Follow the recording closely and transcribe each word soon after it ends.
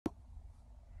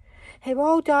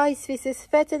Hello guys, this is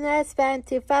Fletcher Nash fan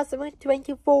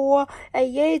 2024, a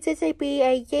year to be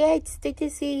a year to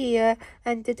see here,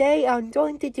 and today I'm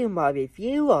going to do my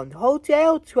review on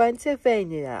Hotel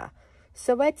Transylvania.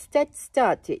 So let's get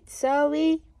started,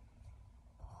 sorry.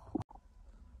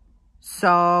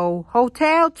 So,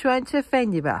 Hotel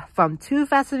Transylvania from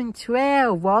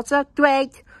 2012 was a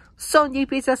great Sony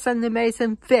Pictures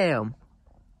animation film.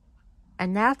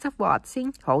 And after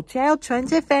watching Hotel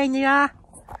Transylvania,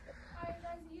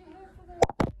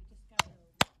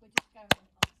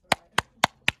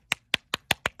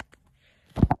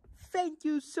 thank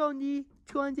you Sony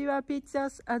 21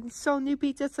 Pictures and Sony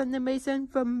Pictures Animation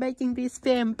for making this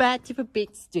film back to the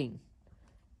big screen.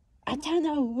 I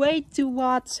cannot wait to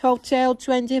watch Hotel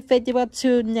Transylvania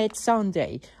 2 next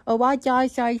Sunday. Alright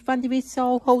guys, I finally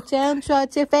saw Hotel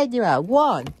Transylvania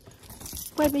 1.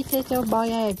 Let me take off my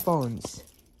headphones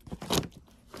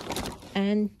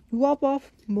and rub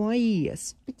off my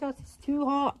ears because it's too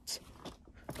hot.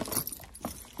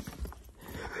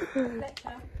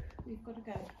 Fletcher, we've got to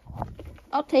go.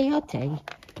 Okay.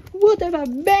 What a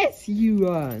mess you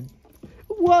are!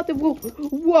 What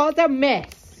a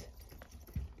mess!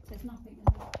 There's nothing in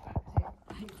the back here.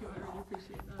 Thank you, I really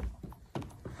appreciate that.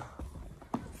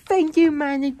 Thank you,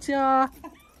 manager,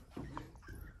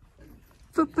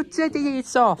 for putting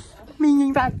it off,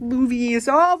 meaning that movie is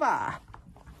over.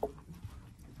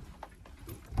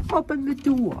 Open the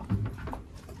door.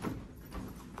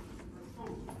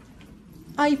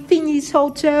 I finished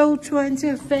Hotel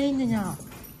Transylvania.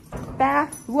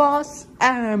 That was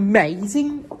an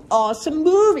amazing, awesome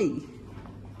movie.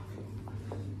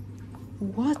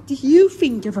 What do you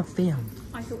think of the film?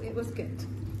 I thought it was good.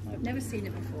 I've never seen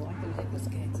it before. I thought it was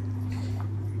good.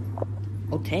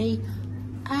 Okay,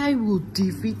 I will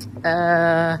give it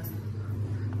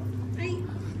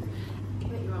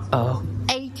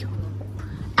 8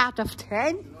 out of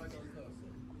 10.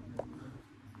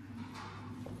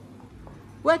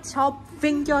 Let's hope,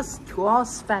 fingers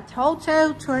crossed, that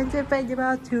Hotel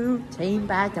Transylvania 2 came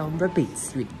back on the big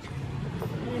screen.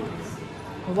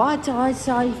 What I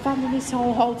finally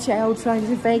saw Hotel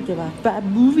Transylvania. That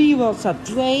movie was a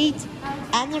great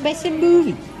animation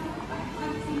movie.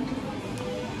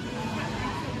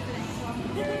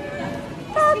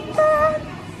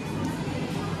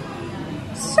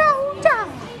 So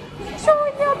done!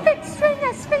 Showing your big screen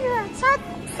experience at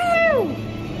you!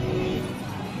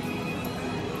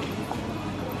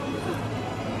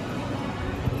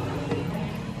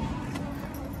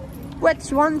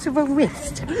 Let's run to the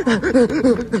rift.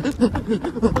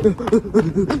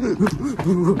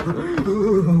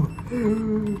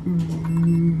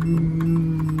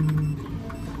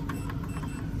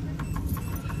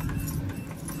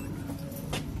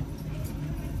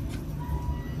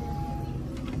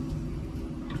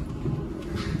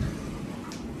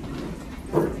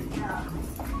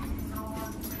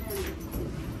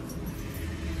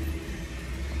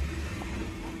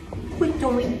 We're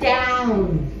going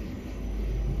down.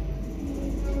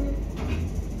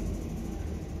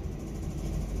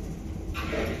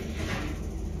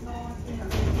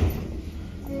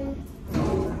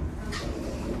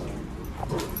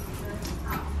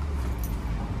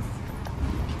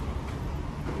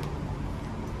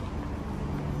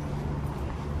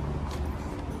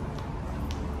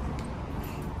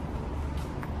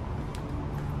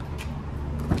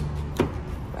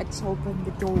 Let's open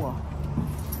the door.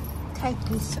 Take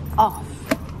this off.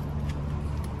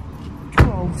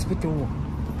 Close the door.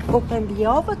 Open the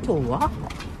other door.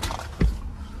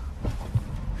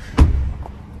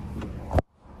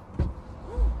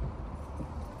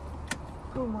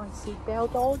 Put my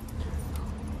seatbelt on.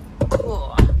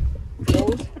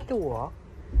 Close the door.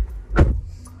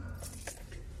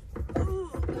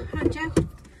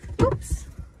 Oops.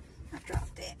 I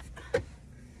dropped it.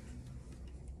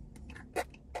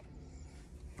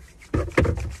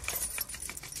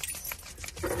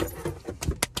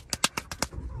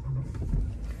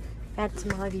 That's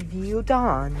my review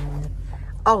done.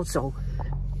 Also,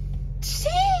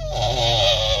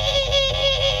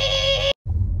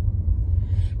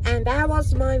 and that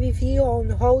was my review on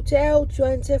Hotel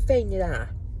Transylvania.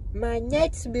 My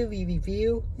next movie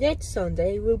review next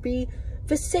Sunday will be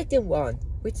the second one,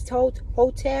 which is called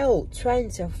Hotel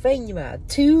Transylvania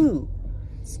 2.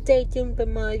 Stay tuned for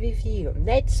my review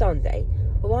next Sunday.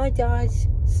 Alright guys,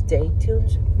 stay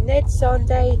tuned next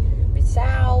Sunday. Peace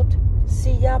out.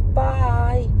 See ya,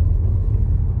 bye.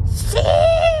 See